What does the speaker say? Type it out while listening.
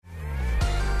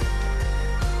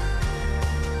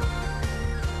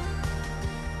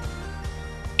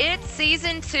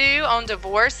season 2 on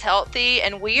Divorce Healthy,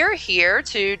 and we are here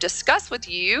to discuss with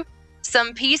you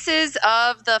some pieces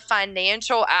of the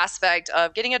financial aspect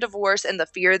of getting a divorce and the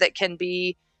fear that can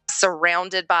be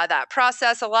surrounded by that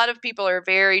process. A lot of people are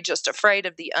very just afraid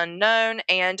of the unknown,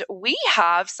 and we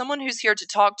have someone who's here to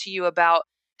talk to you about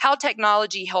how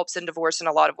technology helps in divorce in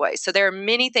a lot of ways. So there are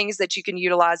many things that you can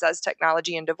utilize as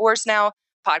technology in divorce now,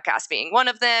 podcast being one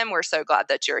of them. We're so glad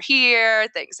that you're here.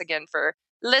 Thanks again for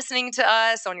listening to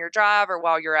us on your drive or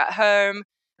while you're at home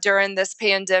during this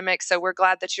pandemic. So we're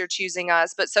glad that you're choosing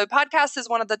us. But so podcast is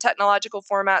one of the technological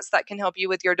formats that can help you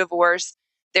with your divorce.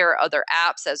 There are other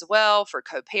apps as well for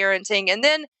co-parenting. And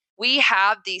then we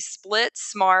have the Split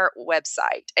Smart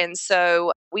website. And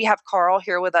so we have Carl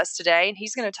here with us today, and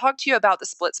he's going to talk to you about the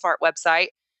Split Smart website.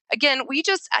 Again, we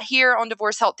just here on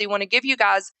Divorce Healthy want to give you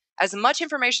guys as much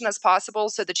information as possible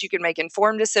so that you can make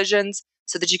informed decisions,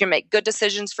 so that you can make good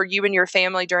decisions for you and your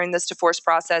family during this divorce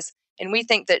process. And we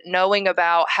think that knowing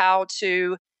about how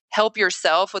to help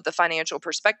yourself with the financial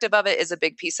perspective of it is a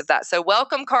big piece of that. So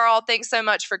welcome, Carl. Thanks so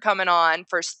much for coming on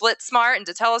for Split Smart and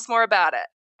to tell us more about it.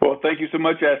 Well, thank you so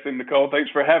much, Ashley and Nicole.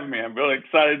 Thanks for having me. I'm really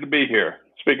excited to be here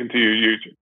speaking to you.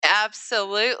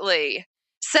 Absolutely.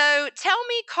 So tell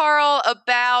me, Carl,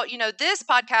 about, this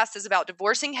podcast is about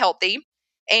divorcing healthy.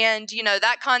 And,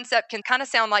 that concept can kind of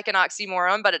sound like an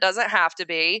oxymoron, but it doesn't have to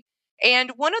be.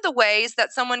 And one of the ways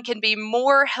that someone can be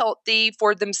more healthy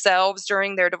for themselves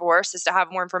during their divorce is to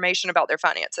have more information about their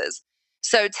finances.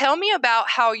 So tell me about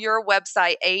how your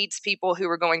website aids people who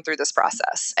are going through this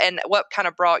process and what kind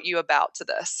of brought you about to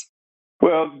this.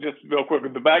 Well, just real quick,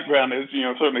 the background is,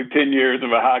 certainly 10 years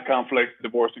of a high conflict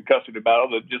divorce and custody battle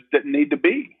that just didn't need to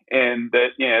be. And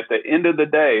that, at the end of the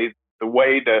day,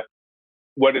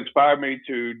 what inspired me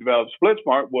to develop Split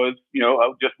Smart was,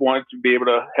 I just wanted to be able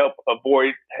to have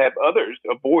others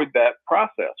avoid that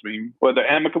process. I mean, whether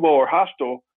amicable or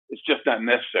hostile, it's just not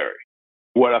necessary.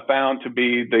 What I found to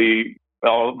be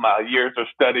all of my years of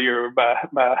study or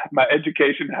my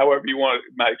education,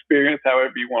 my experience,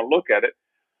 however you want to look at it.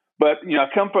 But, I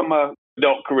come from an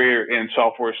adult career in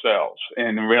software sales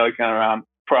and really kind of around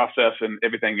process and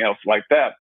everything else like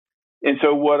that. And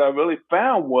so what I really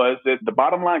found was that the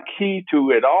bottom line key to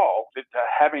it all, to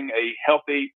having a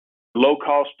healthy,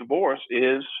 low-cost divorce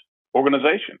is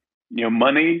organization.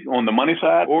 Money on the money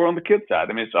side or on the kid side.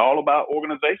 I mean, it's all about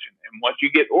organization. And once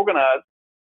you get organized,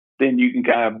 then you can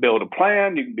kind of build a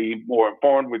plan. You can be more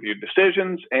informed with your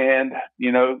decisions. And,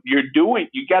 you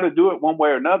got to do it one way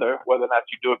or another, whether or not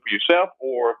you do it for yourself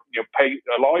or, pay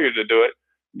a lawyer to do it,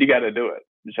 you got to do it.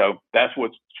 So that's what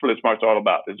Split Smart's all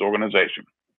about, is organization.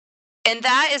 And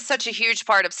that is such a huge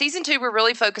part of season 2. We're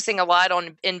really focusing a lot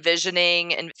on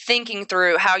envisioning and thinking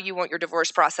through how you want your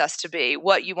divorce process to be,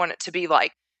 what you want it to be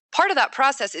like. Part of that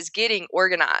process is getting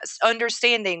organized,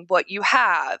 understanding what you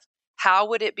have. How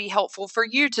would it be helpful for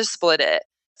you to split it?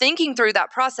 Thinking through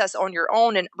that process on your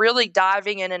own and really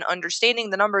diving in and understanding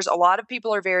the numbers. A lot of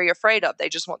people are very afraid of. They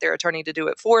just want their attorney to do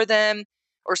it for them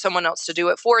or someone else to do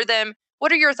it for them.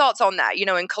 What are your thoughts on that?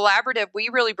 In collaborative, we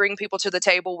really bring people to the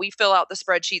table. We fill out the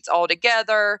spreadsheets all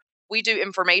together. We do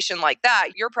information like that.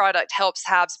 Your product helps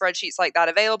have spreadsheets like that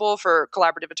available for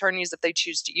collaborative attorneys if they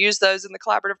choose to use those in the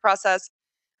collaborative process.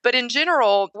 But in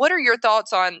general, what are your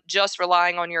thoughts on just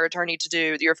relying on your attorney to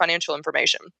do your financial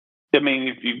information? I mean,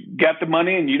 if you got the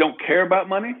money and you don't care about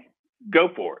money, go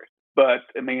for it. But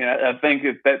I mean, I think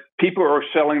that people are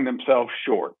selling themselves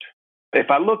short. If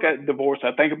I look at divorce,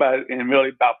 I think about it in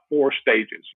really about 4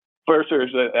 stages. First,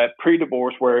 there's a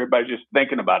pre-divorce where everybody's just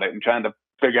thinking about it and trying to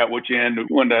figure out which end,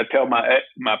 when do I tell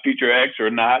my future ex or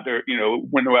not, or,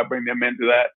 when do I bring them into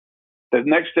that. The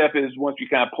next step is, once you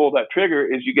kind of pull that trigger,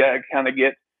 is you got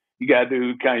to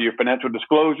do kind of your financial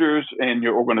disclosures and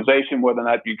your organization, whether or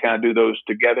not you kind of do those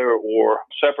together or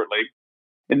separately.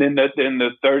 And then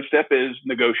the third step is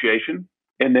negotiation.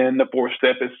 And then the fourth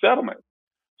step is settlement.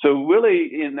 So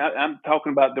really, I'm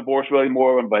talking about divorce really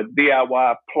more of a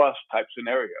DIY plus type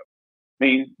scenario. I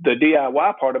mean, the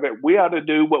DIY part of it, we ought to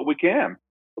do what we can.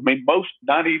 I mean, most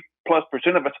 90+%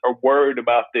 of us are worried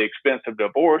about the expense of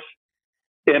divorce.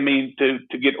 I mean, to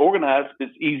get organized,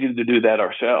 it's easy to do that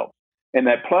ourselves. And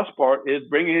that plus part is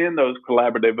bringing in those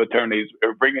collaborative attorneys,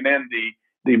 or bringing in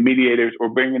the mediators, or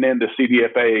bringing in the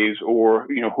CDFAs, or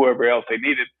whoever else they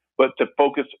needed. But to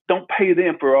focus, don't pay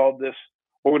them for all this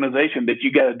organization that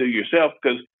you got to do yourself,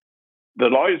 because the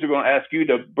lawyers are going to ask you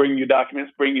to bring your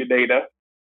documents, bring your data.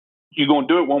 You're going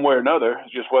to do it one way or another.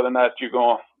 It's just whether or not you're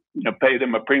going to pay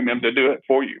them a premium to do it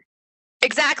for you.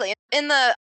 Exactly. In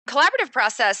the collaborative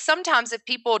process, sometimes if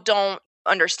people don't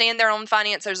understand their own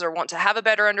finances or want to have a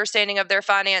better understanding of their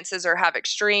finances or have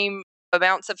extreme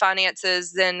amounts of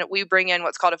finances, then we bring in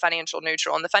what's called a financial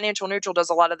neutral. And the financial neutral does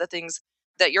a lot of the things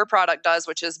that your product does,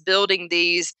 which is building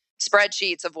these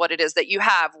spreadsheets of what it is that you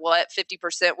have, what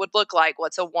 50% would look like,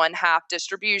 what's a 1/2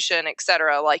 distribution, et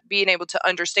cetera, like being able to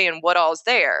understand what all is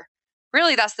there.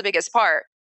 Really, that's the biggest part.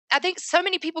 I think so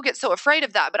many people get so afraid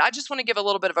of that, but I just want to give a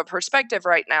little bit of a perspective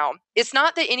right now. It's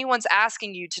not that anyone's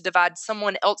asking you to divide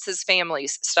someone else's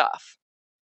family's stuff.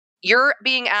 You're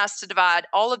being asked to divide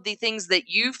all of the things that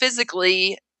you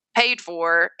physically paid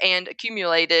for and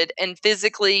accumulated and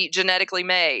physically genetically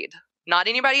made, not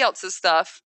anybody else's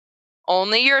stuff,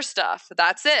 only your stuff.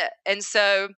 That's it. And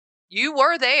so you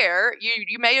were there.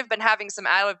 You may have been having some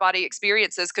out of body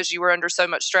experiences because you were under so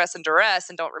much stress and duress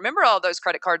and don't remember all those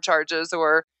credit card charges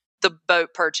or the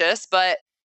boat purchase, but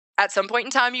at some point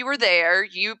in time you were there,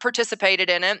 you participated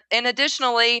in it. And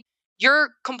additionally,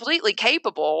 you're completely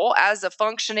capable as a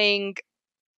functioning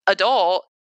adult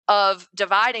of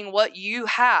dividing what you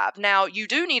have. Now, you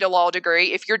do need a law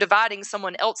degree if you're dividing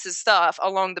someone else's stuff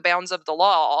along the bounds of the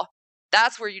law.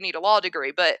 That's where you need a law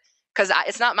degree. But because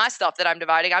it's not my stuff that I'm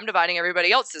dividing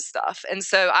everybody else's stuff. And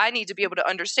so I need to be able to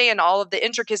understand all of the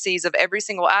intricacies of every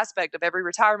single aspect of every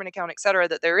retirement account, et cetera,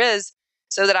 that there is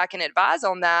so that I can advise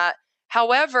on that.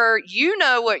 However, you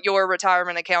know what your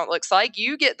retirement account looks like.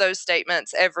 You get those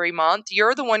statements every month.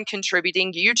 You're the one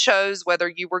contributing. You chose whether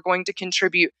you were going to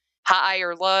contribute high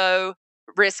or low,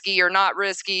 risky or not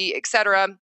risky, et cetera.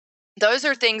 Those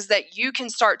are things that you can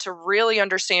start to really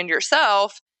understand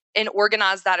yourself and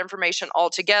organize that information all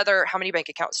together. How many bank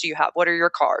accounts do you have? What are your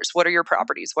cars? What are your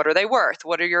properties? What are they worth?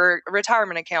 What are your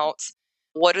retirement accounts?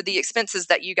 What are the expenses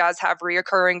that you guys have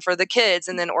reoccurring for the kids?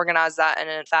 And then organize that in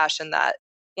a fashion that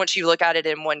once you look at it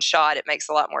in one shot, it makes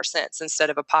a lot more sense instead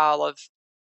of a pile of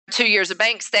 2 years of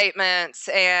bank statements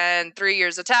and 3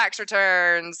 years of tax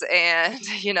returns. And,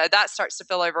 that starts to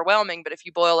feel overwhelming. But if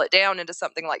you boil it down into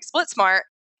something like SplitSmart,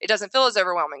 it doesn't feel as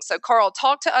overwhelming. So Carl,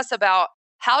 talk to us about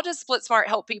how does SplitSmart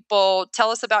help people?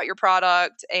 Tell us about your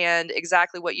product and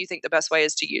exactly what you think the best way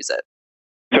is to use it.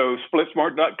 So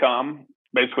SplitSmart.com,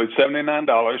 basically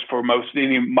 $79 for most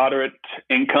any moderate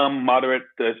income, moderate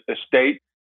estate.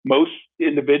 Most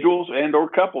individuals and or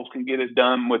couples can get it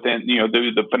done within,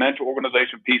 do the financial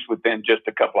organization piece within just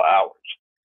a couple of hours.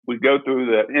 We go through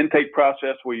the intake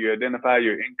process where you identify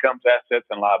your incomes, assets,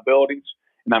 and liabilities.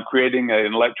 And I'm creating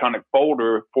an electronic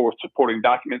folder for supporting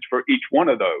documents for each one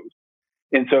of those.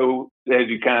 And so as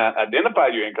you kind of identify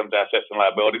your incomes, assets, and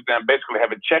liabilities, then I basically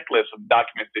have a checklist of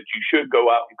documents that you should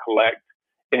go out and collect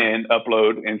and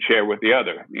upload and share with the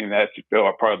other. That's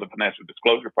part of the financial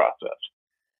disclosure process.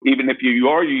 Even if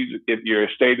if your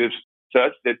estate is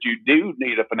such that you do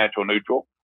need a financial neutral,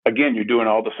 again, you're doing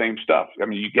all the same stuff. I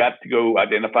mean, you got to go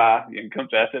identify the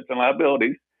incomes, assets, and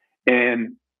liabilities.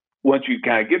 And once you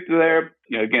kind of get to there,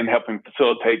 again, helping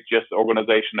facilitate just the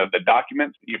organization of the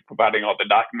documents, you're providing all the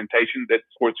documentation that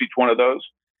supports each one of those.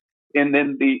 And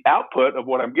then the output of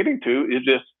what I'm getting to is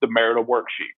just the marital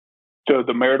worksheet. So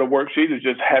the marital worksheet is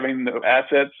just having the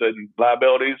assets and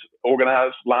liabilities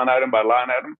organized line item by line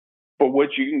item, for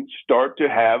which you can start to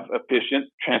have efficient,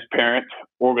 transparent,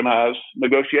 organized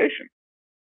negotiation.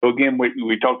 So again,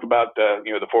 we talked about the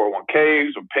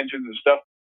 401ks or pensions and stuff.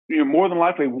 You more than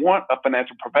likely want a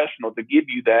financial professional to give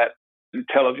you that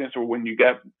intelligence, or when you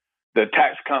got the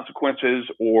tax consequences,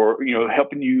 or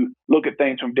helping you look at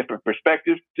things from different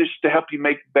perspectives, just to help you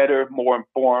make better, more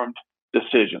informed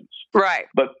decisions. Right.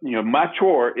 But my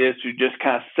chore is to just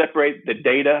kind of separate the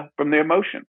data from the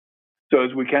emotion. So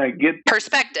as we kind of get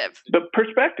perspective,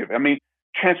 I mean,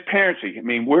 transparency. I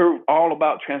mean, we're all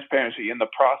about transparency in the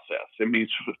process. I mean,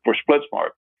 for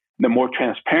SplitSmart, the more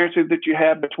transparency that you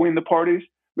have between the parties,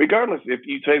 regardless if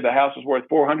you say the house is worth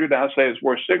 $400, and I say it's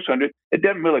worth $600, it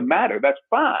doesn't really matter. That's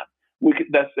fine.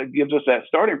 That gives us that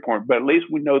starting point, but at least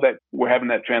we know that we're having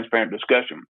that transparent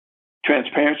discussion.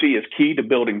 Transparency is key to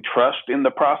building trust in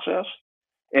the process,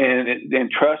 and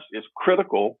trust is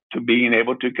critical to being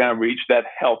able to kind of reach that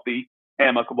healthy,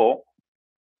 amicable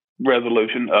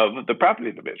resolution of the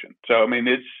property division. So, I mean,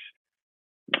 it's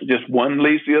just one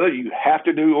leads the other. You have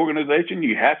to do organization.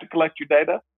 You have to collect your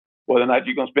data. Whether or not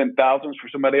you're going to spend thousands for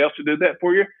somebody else to do that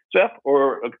for yourself,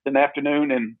 or an afternoon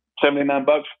and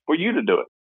 $79 for you to do it.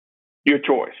 Your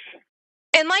choice.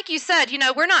 And like you said,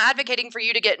 we're not advocating for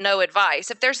you to get no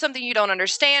advice. If there's something you don't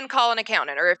understand, call an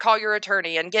accountant or call your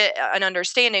attorney and get an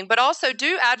understanding. But also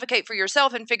do advocate for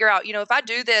yourself and figure out, if I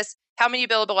do this, how many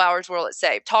billable hours will it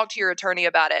save? Talk to your attorney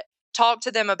about it. Talk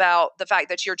to them about the fact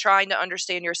that you're trying to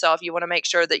understand yourself. You want to make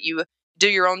sure that you do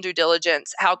your own due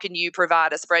diligence. How can you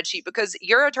provide a spreadsheet? Because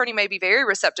your attorney may be very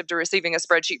receptive to receiving a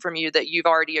spreadsheet from you that you've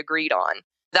already agreed on.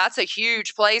 That's a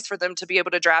huge place for them to be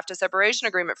able to draft a separation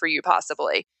agreement for you,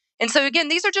 possibly. And so, again,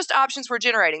 these are just options we're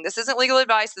generating. This isn't legal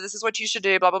advice. This is what you should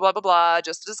do, blah, blah, blah, blah, blah.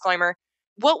 Just a disclaimer.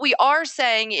 What we are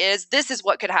saying is this is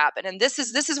what could happen. And this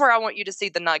is where I want you to see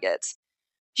the nuggets.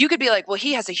 You could be like, well,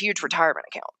 he has a huge retirement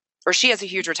account or she has a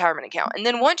huge retirement account. And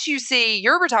then once you see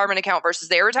your retirement account versus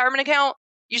their retirement account,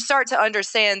 you start to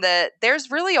understand that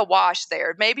there's really a wash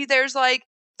there. Maybe there's like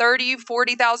 $30,000,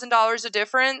 $40,000 of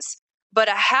difference, but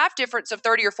a half difference of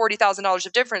 $30,000 or $40,000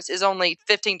 of difference is only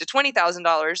 $15,000 to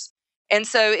 $20,000. And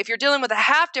so if you're dealing with a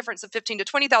half difference of $15,000 to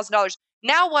 $20,000,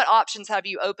 now what options have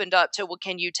you opened up to? Well,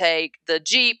 can you take the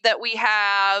Jeep that we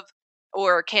have?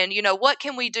 Or what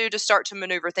can we do to start to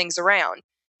maneuver things around?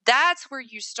 That's where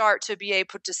you start to be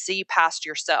able to see past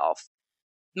yourself.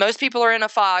 Most people are in a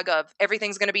fog of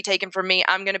everything's going to be taken from me.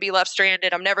 I'm going to be left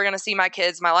stranded. I'm never going to see my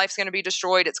kids. My life's going to be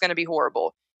destroyed. It's going to be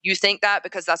horrible. You think that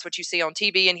because that's what you see on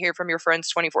TV and hear from your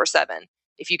friends 24/7.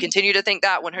 If you continue to think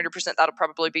that, 100% that'll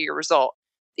probably be your result.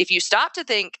 If you stop to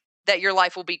think that your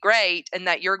life will be great and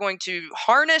that you're going to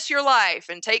harness your life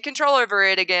and take control over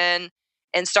it again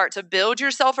and start to build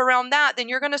yourself around that, then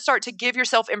you're going to start to give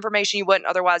yourself information you wouldn't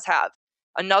otherwise have.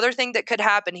 Another thing that could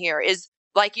happen here is,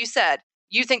 like you said,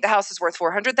 you think the house is worth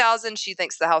 $400,000. She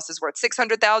thinks the house is worth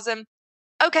 $600,000.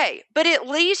 Okay, but at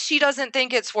least she doesn't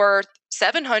think it's worth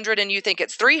 $700,000 and you think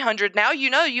it's $300,000. Now you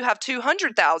know you have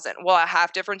 $200,000. Well, a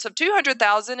half difference of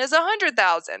 $200,000 is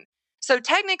 $100,000. So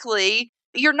technically,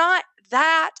 you're not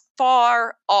that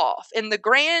far off. In the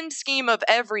grand scheme of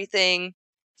everything,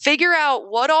 figure out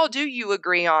what all do you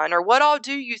agree on, or what all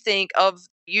do you think of.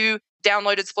 You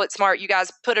downloaded Split Smart, you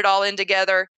guys put it all in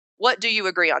together. What do you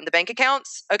agree on? The bank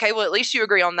accounts? Okay, well, at least you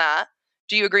agree on that.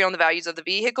 Do you agree on the values of the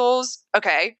vehicles?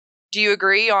 Okay. Do you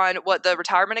agree on what the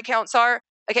retirement accounts are?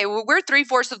 Okay, well, we're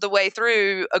 3/4 of the way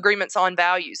through agreements on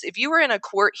values. If you were in a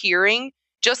court hearing,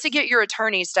 just to get your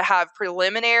attorneys to have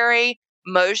preliminary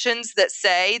motions that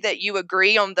say that you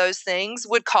agree on those things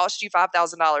would cost you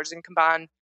 $5,000 in combined,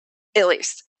 at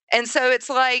least. And so it's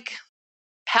like,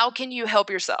 how can you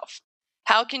help yourself?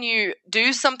 How can you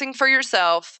do something for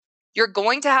yourself? You're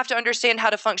going to have to understand how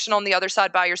to function on the other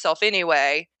side by yourself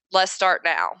anyway. Let's start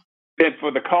now. And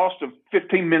for the cost of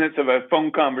 15 minutes of a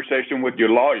phone conversation with your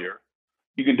lawyer,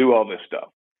 you can do all this stuff.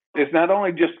 It's not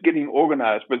only just getting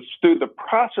organized, but it's through the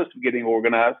process of getting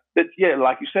organized that, yeah,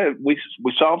 like you said, we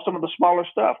solve some of the smaller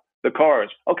stuff. The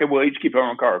cars. Okay, we'll each keep our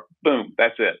own car. Boom,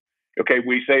 that's it. Okay,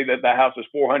 we say that the house is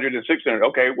 $400,000 and $600,000.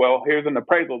 Okay, well, here's an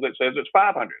appraisal that says it's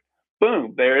 $500,000.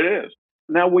 Boom, there it is.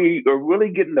 Now we are really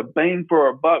getting the bang for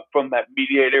our buck from that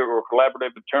mediator or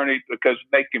collaborative attorney because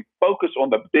they can focus on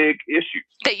the big issues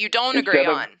that you don't agree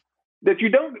on. That you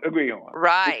don't agree on.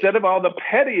 Right. Instead of all the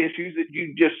petty issues that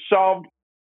you just solved,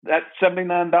 that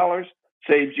 $79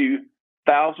 saves you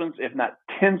thousands, if not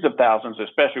tens of thousands,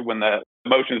 especially when the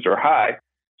emotions are high,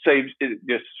 saves it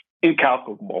just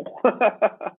incalculable.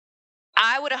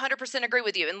 I would 100% agree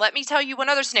with you. And let me tell you one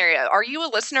other scenario. Are you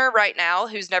a listener right now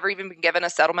who's never even been given a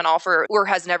settlement offer or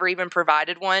has never even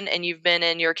provided one, and you've been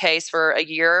in your case for a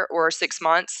year or 6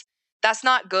 months? That's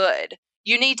not good.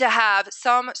 You need to have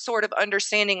some sort of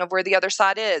understanding of where the other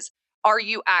side is. Are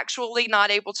you actually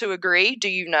not able to agree? Do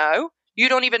you know? You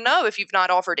don't even know if you've not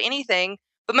offered anything.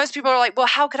 But most people are like, well,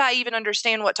 how could I even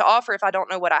understand what to offer if I don't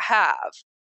know what I have?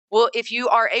 Well, if you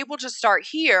are able to start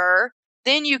here,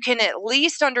 then you can at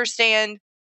least understand,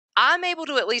 I'm able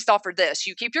to at least offer this.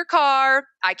 You keep your car,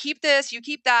 I keep this, you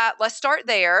keep that. Let's start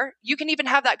there. You can even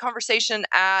have that conversation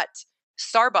at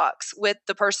Starbucks with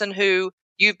the person who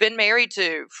you've been married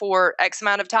to for X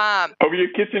amount of time. Over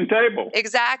your kitchen table.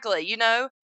 Exactly,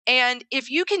 And if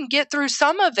you can get through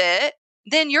some of it,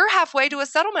 then you're halfway to a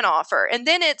settlement offer. And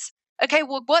then it's, okay,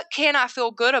 well, what can I feel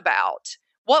good about?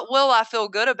 What will I feel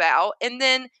good about? And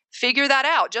then figure that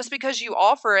out. Just because you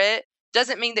offer it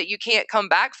doesn't mean that you can't come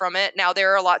back from it. Now,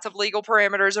 there are lots of legal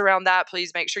parameters around that.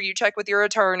 Please make sure you check with your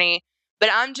attorney. But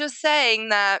I'm just saying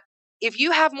that if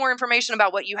you have more information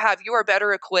about what you have, you are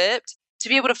better equipped to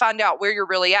be able to find out where you're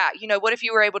really at. What if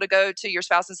you were able to go to your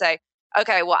spouse and say,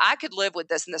 okay, well, I could live with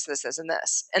this and this, and this, and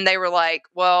this. And they were like,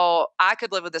 well, I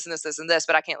could live with this and this, and this,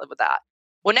 but I can't live with that.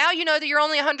 Well, now you know that you're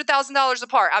only $100,000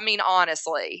 apart. I mean,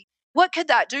 honestly, what could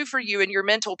that do for you and your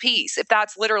mental peace if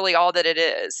that's literally all that it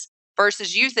is?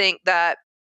 Versus you think that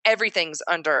everything's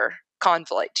under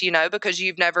conflict, because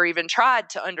you've never even tried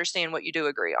to understand what you do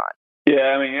agree on.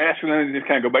 Yeah, actually, let me just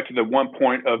kind of go back to the one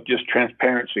point of just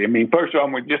transparency. First of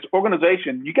all, with just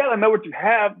organization, you got to know what you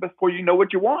have before you know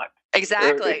what you want.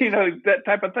 Exactly. That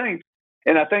type of thing.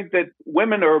 And I think that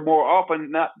women are more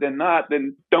often than not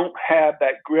don't have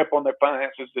that grip on their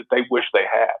finances that they wish they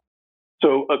had.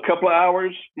 So a couple of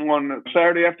hours on a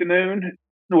Saturday afternoon,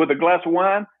 with a glass of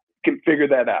wine can figure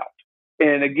that out.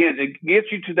 And again, it gets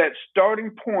you to that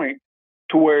starting point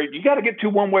to where you got to get to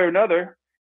one way or another.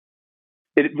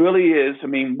 It really is. I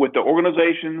mean, with the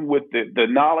organization, with the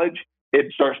knowledge,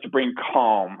 it starts to bring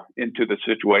calm into the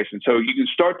situation. So you can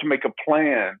start to make a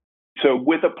plan. So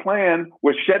with a plan,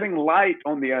 we're shedding light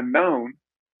on the unknown.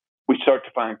 We start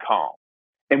to find calm.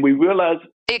 And we realize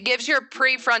it gives your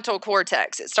prefrontal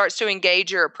cortex. It starts to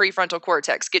engage your prefrontal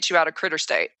cortex, gets you out of critter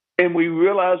state. And we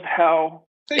realize how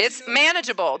it's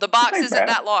manageable. The box isn't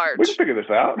that large. We can figure this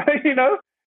out, you know?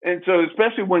 And so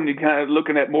especially when you're kind of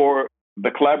looking at more the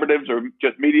collaboratives or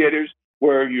just mediators,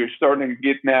 where you're starting to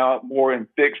get now more in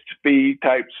fixed fee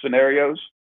type scenarios.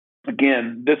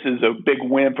 Again, this is a big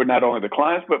win for not only the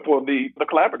clients, but for the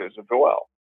collaboratives as well.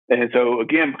 And so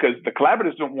again, because the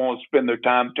collaboratives don't want to spend their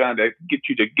time trying to get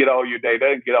you to get all your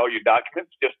data and get all your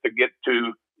documents just to get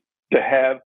to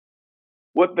have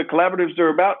what the collaboratives are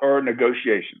about are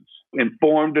negotiations,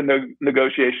 informed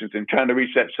negotiations and trying to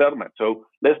reach that settlement. So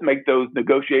let's make those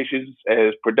negotiations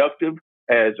as productive,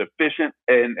 as efficient,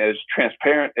 and as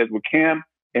transparent as we can.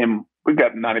 And we've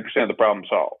got 90% of the problem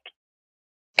solved.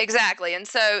 Exactly. And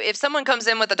so if someone comes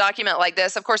in with a document like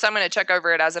this, of course, I'm going to check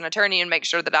over it as an attorney and make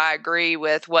sure that I agree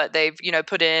with what they've,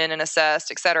 put in and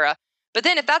assessed, et cetera. But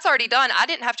then if that's already done, I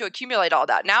didn't have to accumulate all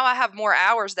that. Now I have more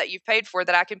hours that you've paid for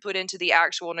that I can put into the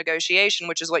actual negotiation,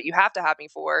 which is what you have to have me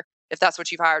for. If that's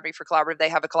what you've hired me for collaborative, they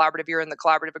have a collaborative, you're in the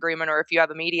collaborative agreement, or if you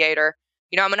have a mediator,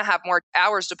 I'm going to have more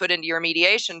hours to put into your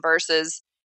mediation versus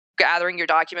gathering your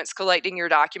documents, collecting your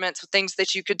documents, things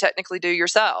that you could technically do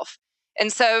yourself.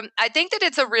 And so I think that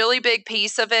it's a really big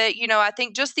piece of it. I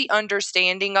think just the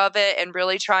understanding of it and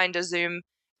really trying to zoom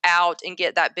out and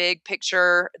get that big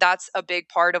picture, that's a big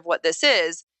part of what this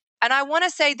is. And I want to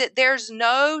say that there's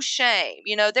no shame.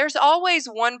 There's always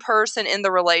one person in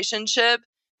the relationship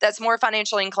that's more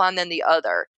financially inclined than the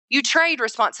other. You trade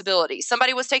responsibility.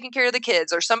 Somebody was taking care of the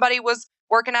kids, or somebody was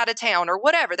working out of town, or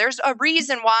whatever. There's a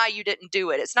reason why you didn't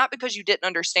do it. It's not because you didn't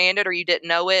understand it or you didn't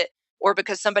know it, or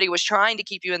because somebody was trying to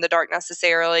keep you in the dark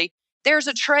necessarily. There's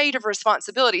a trade of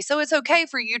responsibility. So it's okay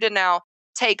for you to now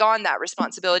take on that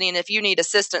responsibility. And if you need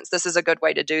assistance, this is a good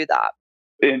way to do that.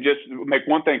 And just make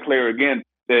one thing clear again,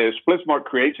 the SplitSmart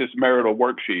creates this marital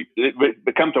worksheet. It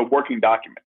becomes a working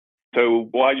document. So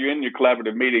while you're in your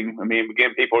collaborative meeting,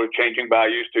 again, people are changing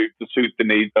values to suit the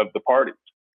needs of the parties.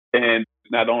 And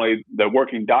not only the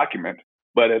working document,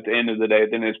 but at the end of the day,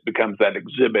 then it becomes that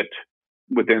exhibit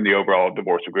within the overall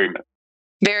divorce agreement.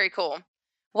 Very cool.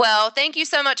 Well, thank you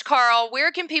so much, Carl.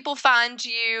 Where can people find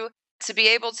you to be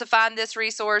able to find this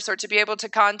resource or to be able to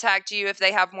contact you if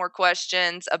they have more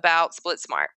questions about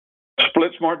SplitSmart?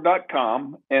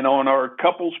 SplitSmart.com. And on our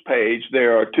couples page,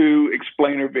 there are 2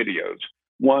 explainer videos,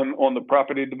 one on the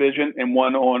property division and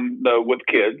one on the with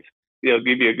kids. It'll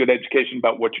give you a good education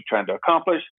about what you're trying to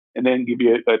accomplish, and then give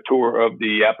you a tour of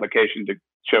the application to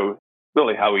show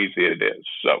really how easy it is.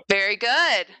 So very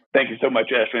good. Thank you so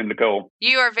much, Ashley and Nicole.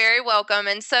 You are very welcome.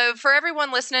 And so for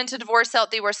everyone listening to Divorce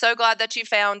Healthy, we're so glad that you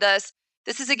found us.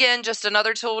 This is, again, just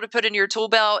another tool to put in your tool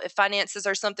belt. If finances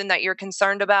are something that you're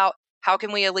concerned about, how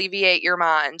can we alleviate your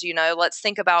mind? Let's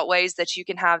think about ways that you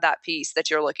can have that peace that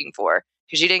you're looking for,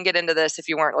 because you didn't get into this if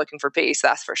you weren't looking for peace,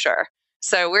 that's for sure.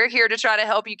 So we're here to try to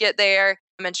help you get there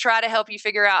and try to help you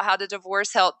figure out how to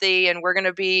divorce healthy. And we're going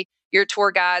to be your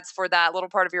tour guides for that little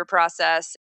part of your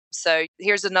process. So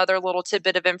here's another little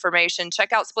tidbit of information.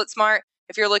 Check out SplitSmart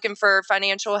if you're looking for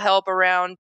financial help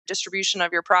around distribution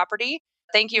of your property.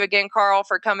 Thank you again, Carl,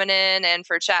 for coming in and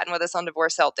for chatting with us on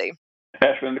Divorce Healthy.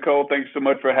 Ashley and Nicole, thanks so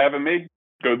much for having me.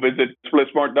 Go visit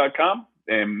SplitSmart.com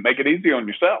and make it easy on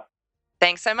yourself.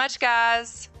 Thanks so much,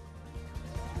 guys.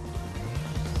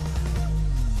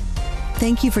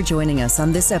 Thank you for joining us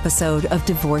on this episode of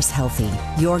Divorce Healthy,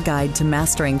 your guide to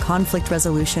mastering conflict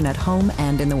resolution at home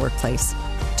and in the workplace.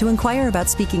 To inquire about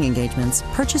speaking engagements,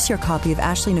 purchase your copy of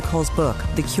Ashley Nicole's book,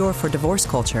 The Cure for Divorce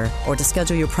Culture, or to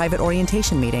schedule your private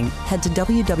orientation meeting, head to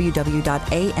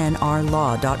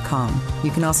www.anrlaw.com.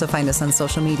 You can also find us on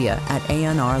social media at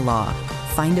ANR Law.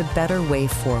 Find a better way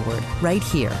forward right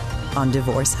here on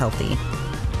Divorce Healthy.